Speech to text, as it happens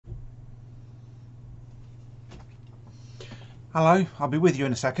Hello, I'll be with you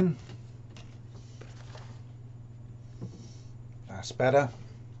in a second. That's better.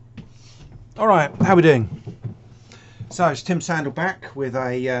 All right, how are we doing? So it's Tim Sandle back with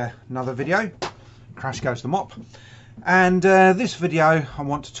another video. Crash goes the mop. And this video I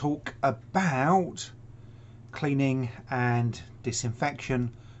want to talk about cleaning and disinfection,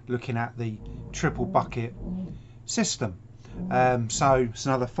 looking at the triple bucket system. So it's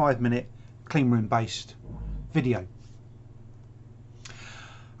another 5-minute clean room based video.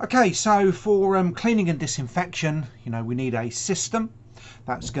 Okay, so for cleaning and disinfection, we need a system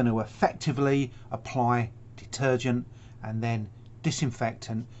that's going to effectively apply detergent and then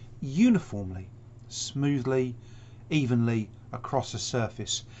disinfectant uniformly, smoothly, evenly across a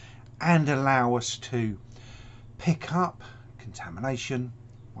surface and allow us to pick up contamination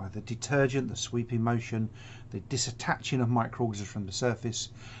by the detergent, the sweeping motion, the disattaching of microorganisms from the surface,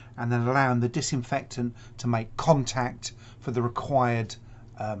 and then allowing the disinfectant to make contact for the required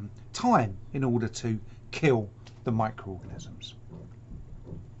time in order to kill the microorganisms.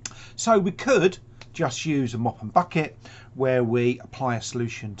 So we could just use a mop and bucket where we apply a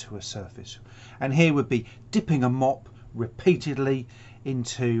solution to a surface, and here would be dipping a mop repeatedly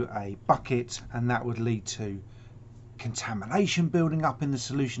into a bucket, and that would lead to contamination building up in the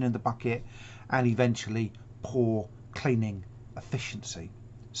solution in the bucket and eventually poor cleaning efficiency.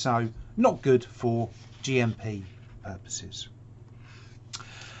 So not good for GMP purposes.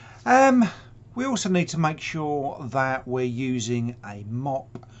 We also need to make sure that we're using a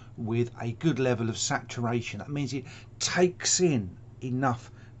mop with a good level of saturation. That means it takes in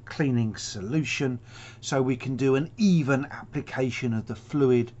enough cleaning solution so we can do an even application of the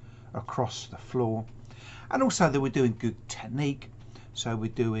fluid across the floor, and also that we're doing good technique, so we're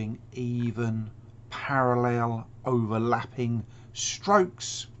doing even, parallel, overlapping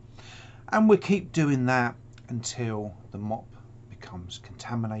strokes, and we keep doing that until the mop becomes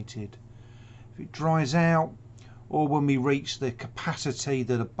contaminated, if it dries out, or when we reach the capacity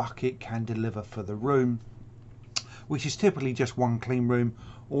that a bucket can deliver for the room, which is typically just one clean room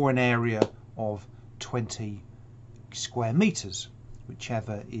or an area of 20 square meters,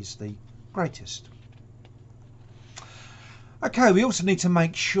 whichever is the greatest. Okay, we also need to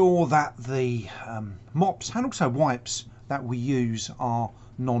make sure that the mops and also wipes that we use are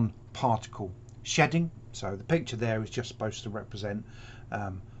non-particle shedding. So the picture there is just supposed to represent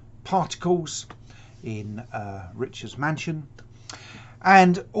particles in Richard's mansion.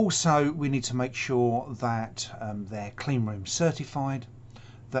 And also we need to make sure that they're clean room certified,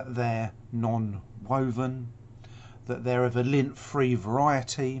 that they're non-woven, that they're of a lint-free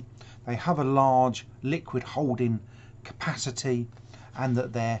variety, they have a large liquid holding capacity, and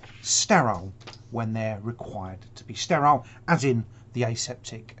that they're sterile when they're required to be sterile, as in the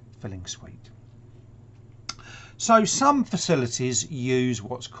aseptic filling suite. So some facilities use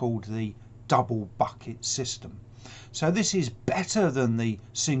what's called the double bucket system. So this is better than the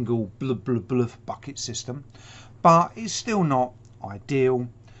single blub blub blub bucket system, but it's still not ideal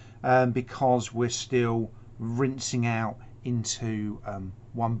because we're still rinsing out into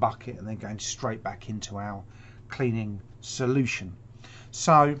one bucket and then going straight back into our cleaning solution.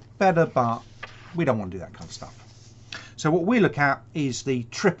 So better, but we don't want to do that kind of stuff. So what we look at is the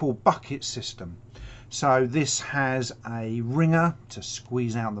triple bucket system. So this has a wringer to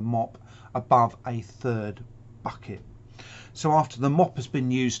squeeze out the mop above a third bucket. So after the mop has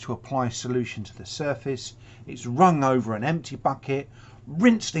been used to apply solution to the surface, it's wrung over an empty bucket,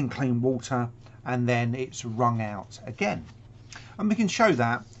 rinsed in clean water, and then it's wrung out again. And we can show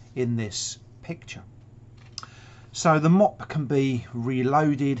that in this picture. So the mop can be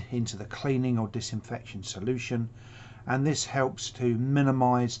reloaded into the cleaning or disinfection solution, and this helps to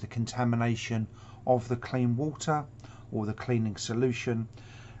minimize the contamination of the clean water or the cleaning solution,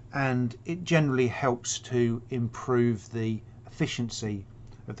 and it generally helps to improve the efficiency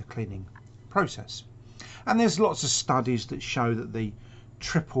of the cleaning process. And there's lots of studies that show that the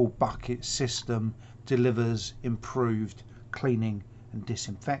triple bucket system delivers improved cleaning and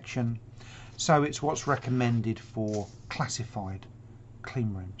disinfection, so it's what's recommended for classified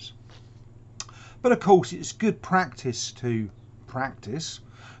clean rooms. But of course it's good practice to practice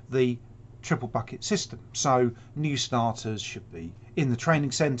the triple bucket system, so new starters should be in the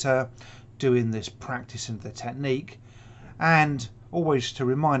training centre doing this practice and the technique, and always to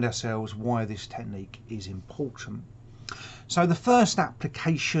remind ourselves why this technique is important. So the first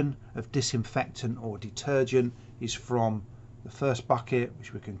application of disinfectant or detergent is from the first bucket,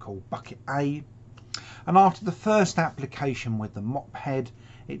 which we can call bucket A, and after the first application with the mop head,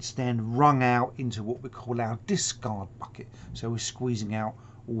 it's then wrung out into what we call our discard bucket. So we're squeezing out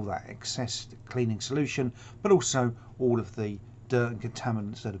all that excess cleaning solution, but also all of the dirt and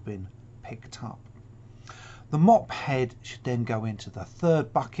contaminants that have been picked up. The mop head should then go into the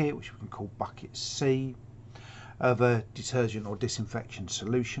third bucket, which we can call bucket C, of a detergent or disinfection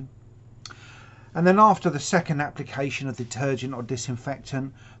solution. And then after the second application of detergent or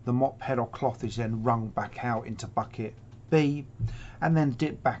disinfectant, the mop head or cloth is then wrung back out into bucket B and then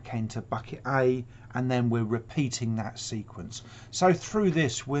dipped back into bucket A, and then we're repeating that sequence. So through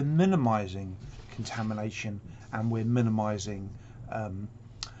this we're minimizing contamination and we're minimizing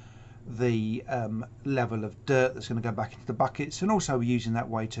the level of dirt that's going to go back into the buckets, and also we're using that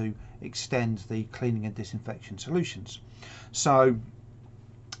way to extend the cleaning and disinfection solutions. So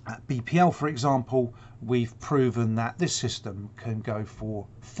at BPL, for example, we've proven that this system can go for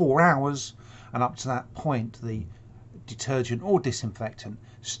 4 hours, and up to that point the detergent or disinfectant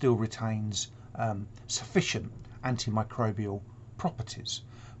still retains sufficient antimicrobial properties.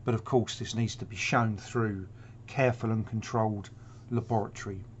 But of course this needs to be shown through careful and controlled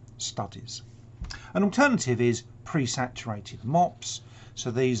laboratory studies. An alternative is pre-saturated mops.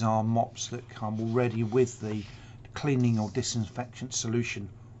 So these are mops that come already with the cleaning or disinfectant solution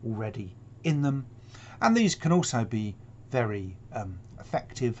already in them, and these can also be very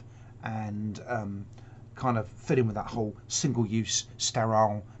effective and kind of fit in with that whole single-use,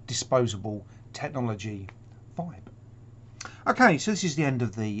 sterile, disposable technology vibe. Okay, so this is the end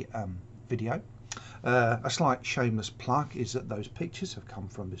of the video. A slight shameless plug is that those pictures have come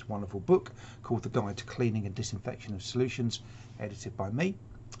from this wonderful book called The Guide to Cleaning and Disinfection of Solutions, edited by me,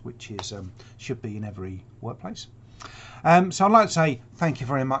 which is should be in every workplace. So I'd like to say thank you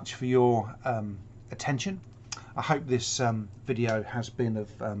very much for your attention. I hope this video has been of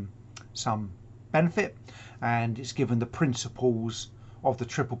some benefit, and it's given the principles of the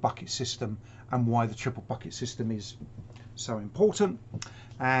triple bucket system and why the triple bucket system is so important.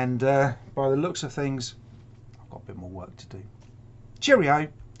 And by the looks of things, I've got a bit more work to do. Cheerio,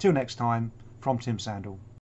 till next time, from Tim Sandle.